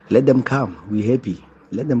Let them come. We're happy.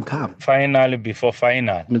 Let them come. Finally, before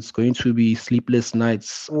final. It's going to be sleepless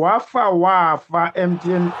nights. Wafa,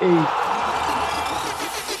 MTN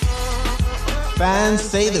 8. Fans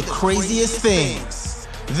say the craziest things.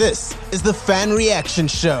 This is the Fan Reaction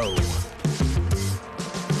Show.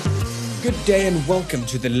 Good day and welcome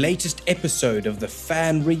to the latest episode of the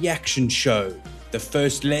Fan Reaction Show. The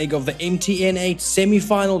first leg of the MTN 8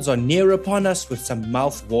 semi-finals are near upon us with some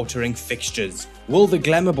mouth-watering fixtures. Will the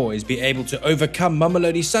Glamour Boys be able to overcome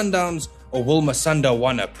Mamelodi Sundowns, or will Masanda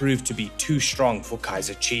Wana prove to be too strong for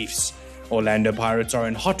Kaizer Chiefs? Orlando Pirates are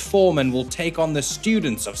in hot form and will take on the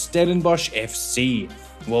students of Stellenbosch FC.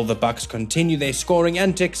 Will the Bucks continue their scoring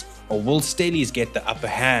antics, or will Stellies get the upper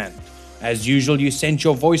hand? As usual, you sent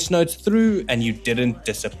your voice notes through and you didn't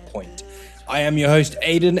disappoint. I am your host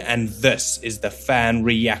Aiden, and this is the Fan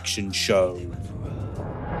Reaction Show.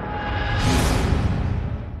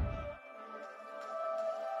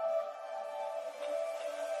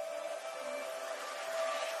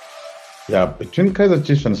 Yeah, between Kaizer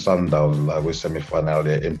Chiefs and Sundowns la kwi-semi-final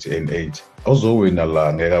ye-MTN 8 awuzowina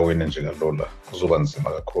la ngeke awine nje kalula, kuzoba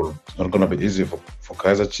nzima kakhulu. It's not going to be easy for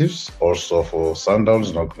Kaizer Chiefs, also for Sundowns.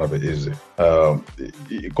 It's not going to be easy.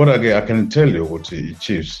 Kodwa-ke I can tell you ukuthi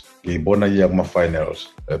i-Chiefs ngiyibona iya kuma-finals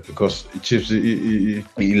because i-Chiefs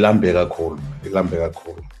ilambe kakhulu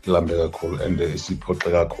and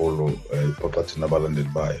isiphoxe kakhulu iphoxa thina abalandeli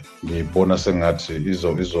bayo. Ngiyibona sengathi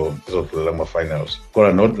izodlulela kuma-finals,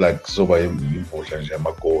 kodwa not like kuzoba imvudla nje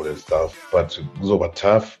ama-goal and stuff, but kuzoba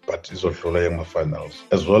tough, but izodlula kuma-finals,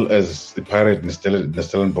 as well as i-Pirate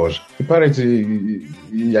ne-Stellenbosch. I-Pirate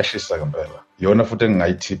iyashisa ngempela, yona futhi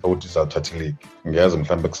engingayithipha ukuthi izawuthatha ileague. Ngiyazi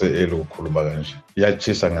mhlawumbe kuse-early ukukhuluma kanje,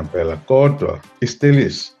 iyachisa ngempela, kodwa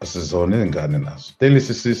i-Stellies asizona izingane nazo. Stellies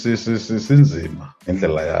sinzima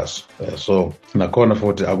ngendlela yaso, so nakhona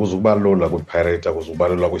futhi akuzukuba lula kwi-Pirate, akuzukuba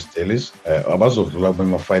lula kwi-Stellies. Abazodlula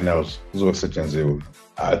kuma-finals kuzobe kusetshenziswe.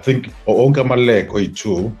 I think onke ama-leg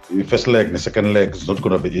oyi-2, i-first leg ne-second leg is not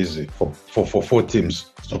going to be easy for 4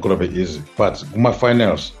 teams. It's not going to be easy, but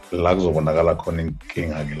kuma-finals la kuzobonakala khona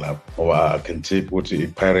inkinga-ke lapho, ngoba I can tip ukuthi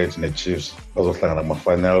i-Pirates ne-Chiefs bazohlangana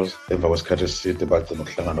kuma-finals, emva kwesikhathi eside bagcina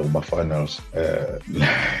ukuhlangana kuma-finals.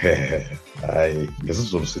 Hayi,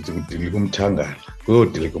 ngesizulu sithi kudilika umthangala,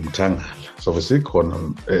 kuyodilika umthangala. So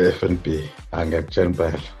sikhona FNB, angiyakutshela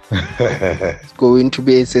impela. It's going to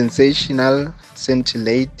be a sensational,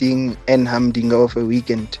 scintillating and humdinger of a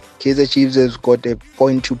weekend. Kaizer Chiefs has got a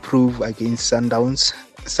point to prove against Sundowns.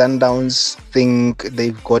 Sundowns think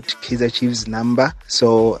they've got Kaizer Chiefs' number,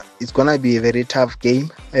 so it's going to be a very tough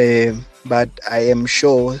game. But I am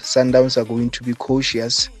sure Sundowns are going to be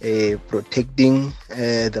cautious, protecting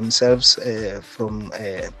themselves from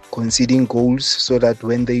conceding goals, so that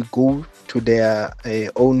when they go to their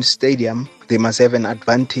own stadium, they must have an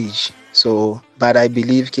advantage. So, but I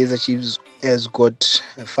believe Kaizer Chiefs has got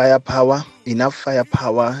enough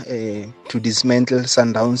firepower to dismantle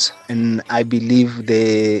Sundowns, and I believe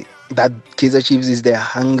that Kaizer Chiefs is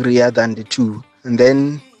hungrier than the two. And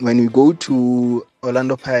then when we go to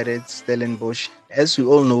Orlando Pirates, Stellenbosch, as we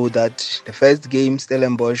all know that the first game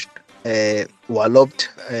Stellenbosch walloped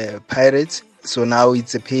Pirates, so now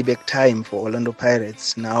it's a payback time for Orlando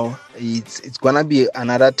Pirates. Now it's gonna be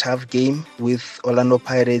another tough game with Orlando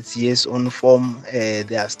Pirates, yes, on form.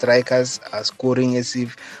 Their strikers are scoring as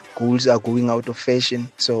if goals are going out of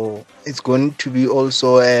fashion. So it's going to be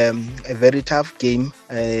also a very tough game.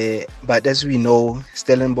 But as we know,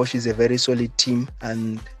 Stellenbosch is a very solid team,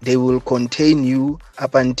 and they will contain you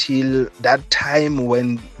up until that time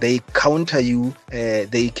when they counter you.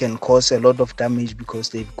 They can cause a lot of damage because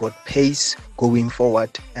they've got pace going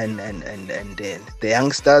forward, and the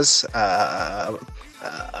youngsters are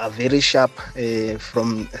very sharp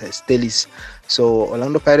from Stellies. So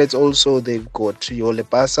Orlando Pirates also, they've got your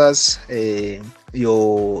Lepasas,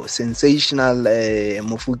 your sensational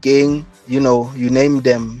Mofokeng, you name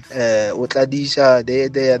them, Otladisha,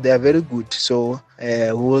 they are very good. So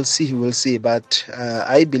we'll see. But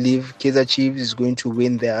I believe Kaizer Chiefs is going to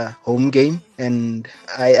win their home game, and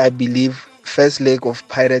I believe first leg of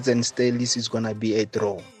Pirates and Stellies is going to be a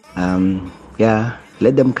draw. Yeah,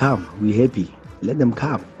 let them come. We're happy. Let them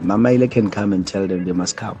come. Mamaile can come and tell them they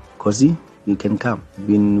must come. Kosi, you can come.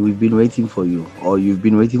 We've been waiting for you, or you've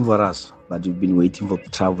been waiting for us, but you've been waiting for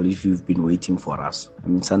travel if you've been waiting for us. I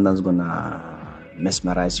mean, Sundowns gonna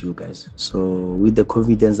mesmerize you guys. So with the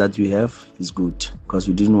confidence that we have, it's good, because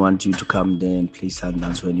we didn't want you to come there and play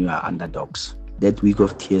Sundowns when you are underdogs. That week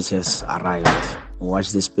of tears has arrived.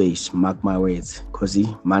 Watch the space, mark my words.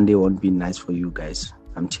 Kosi, Monday won't be nice for you guys.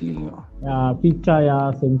 I'm telling you. Picture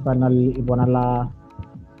ya semifinal ibonala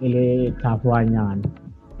ile tafwanyana.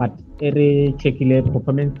 but every checkile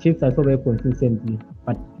performance Chiefs are so very consistently,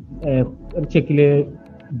 but checkile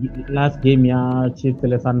last game ya Chiefs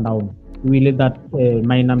le Sundown we let that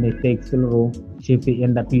minor mistakes still Chiefs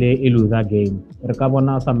end up play lose that game.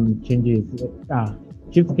 Rekabona some changes.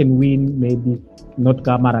 Chiefs can win maybe not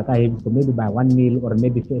Kamara so maybe by 1-0 or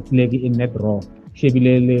maybe first leg in net draw.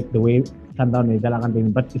 Shebile the way Sundown is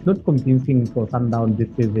Dalagan, but it's not convincing for Sundown this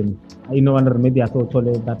season. You know, under maybe I thought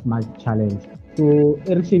that much challenge. So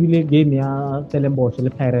Shebile game ya Stellenbosch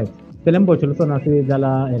Pirates. Stellenbosch also na say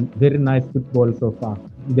Dala and very nice football so far.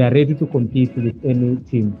 They are ready to compete with any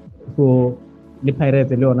team. So the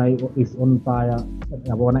Pirates Leona is on fire.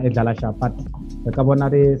 Kabona edala sha but kabona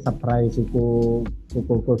the surprise ko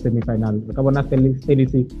semi-final. Kabona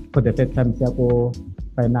Stellis for the first time siya ko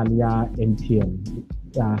final ya MTN.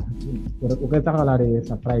 Yeah, okay,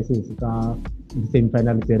 surprises ka the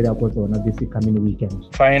semi-final area ko this coming weekend.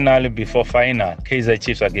 Finally, before final, Kaizer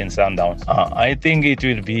Chiefs against Sundowns. I think it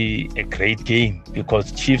will be a great game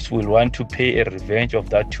because Chiefs will want to pay a revenge of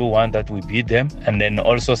that 2-1 that we beat them, and then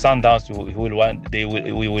also Sundowns we will want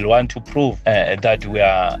to prove that we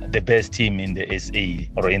are the best team in the SA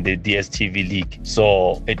or in the DSTV league.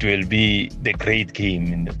 So it will be the great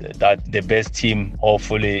game that the best team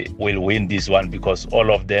hopefully will win this one because all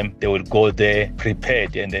of them they will go there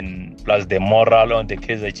prepared, and then plus the moral on the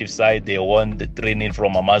Kaizer Chiefs side, they won the training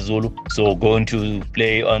from Amazulu. So going to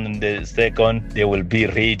play on the second, they will be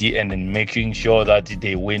ready and then making sure that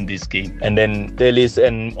they win this game. And then Telis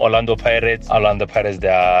and Orlando Pirates, they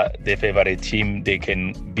are the favorite team. They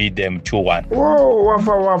can beat them 2-1. Whoa,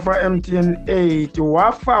 Wafa MTN 8.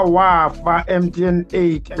 Wafa MTN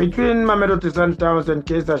 8. Between Mamelodi Sundowns and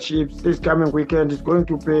Kaizer Chiefs this coming weekend is going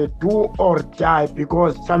to be do or die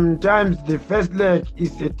because sometimes the first leg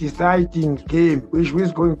is a deciding game which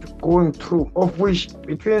is going through, of which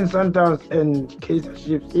between Sundowns and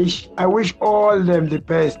Kaizer Chiefs, I wish all them the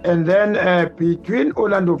best. And then between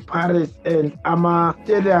Orlando Pirates and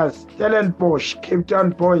Stellenbosch, Cape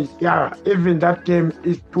Town boys, even that game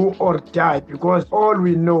is do or die because all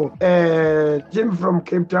we know, team from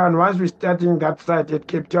Cape Town, once we starting that side at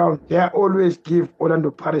Cape Town, they always give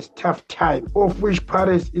Orlando Pirates tough time, of which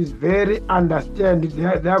Pirates is very understanding.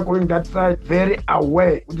 They are going that side very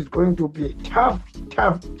aware. It is going to be a tough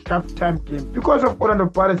time game because of Orlando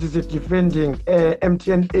Pirates is a defending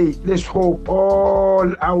MTN 8. Let's hope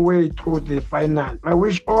all our way through the final. I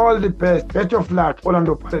wish all the best. Best of luck,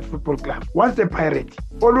 Orlando Pirates Football Club. Once a pirate,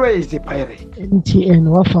 always a pirate. MTN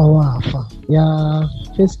Wafa. Yeah,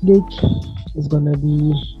 first leg is gonna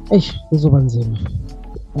be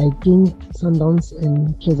I think Sundowns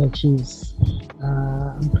and Kaizer Chiefs,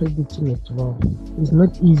 I'm predicting it well. It's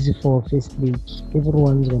not easy for first league.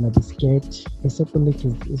 Everyone's going to be scared. The second league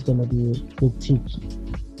is going to be hectic.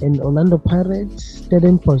 And Orlando Pirates,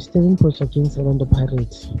 Stellenbosch against Orlando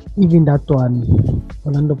Pirates. Even that one,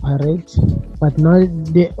 Orlando Pirates. But now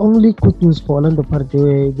the only good news for Orlando Pirates,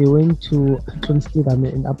 they went to Athlone Stadium,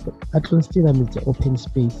 and Athlone Stadium is the open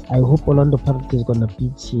space. I hope Orlando Pirates is gonna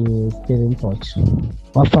beat Stellenbosch.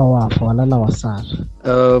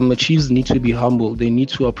 Chiefs need to be humble. They need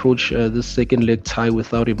to approach this second leg tie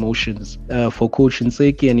without emotions. For Coach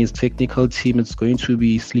Nseki and his technical team, it's going to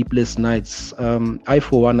be sleepless nights.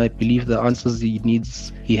 I believe the answers he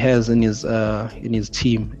has in his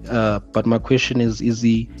team. But my question is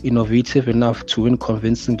he innovative enough to win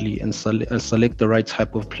convincingly and select the right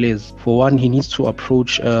type of players? For one, he needs to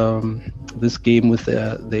approach this game with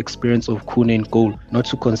the experience of Kune in goal, not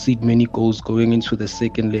to concede many goals going into the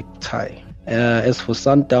second leg tie. As for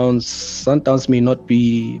Sundowns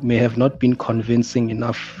may have not been convincing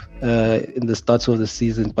enough in the start of the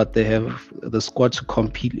season, but they have the squad to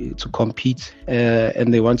compete,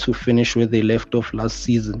 and they want to finish where they left off last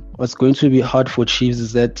season. What's going to be hard for Chiefs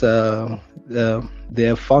is that they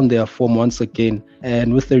have found their form once again,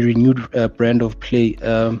 and with the renewed brand of play,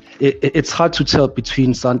 it's hard to tell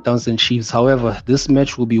between Sundowns and Chiefs. However, this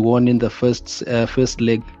match will be won in the first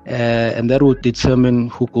leg, and that will determine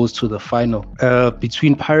who goes to the final.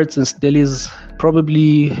 Between Pirates and Stellies,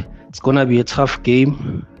 probably it's gonna be a tough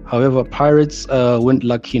game. However, Pirates weren't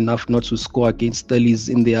lucky enough not to score against Stellies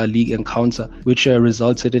in their league encounter, which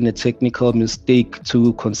resulted in a technical mistake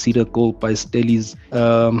to concede a goal by Stellies,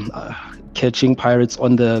 catching Pirates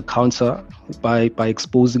on the counter by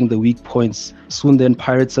exposing the weak points. Soon then,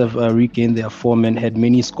 Pirates have regained their form and had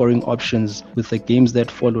many scoring options with the games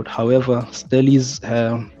that followed. However, Stellies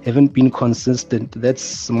haven't been consistent.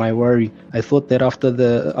 That's my worry. I thought that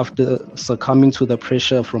after succumbing to the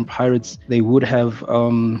pressure from Pirates, they would have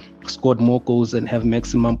scored more goals and have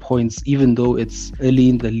maximum points, even though it's early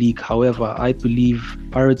in the league. However, I believe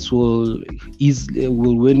Pirates will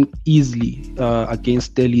win easily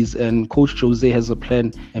against Stellies, and Coach Jose has a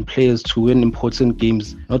plan and players to win important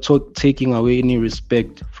games, not taking away any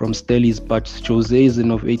respect from Stellies, but Jose is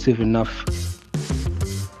innovative enough.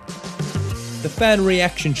 The Fan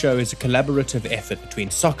Reaction Show is a collaborative effort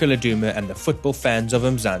between Soccer Laduma and the football fans of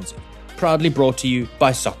Mzansi. Proudly brought to you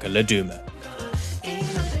by Soccer Laduma.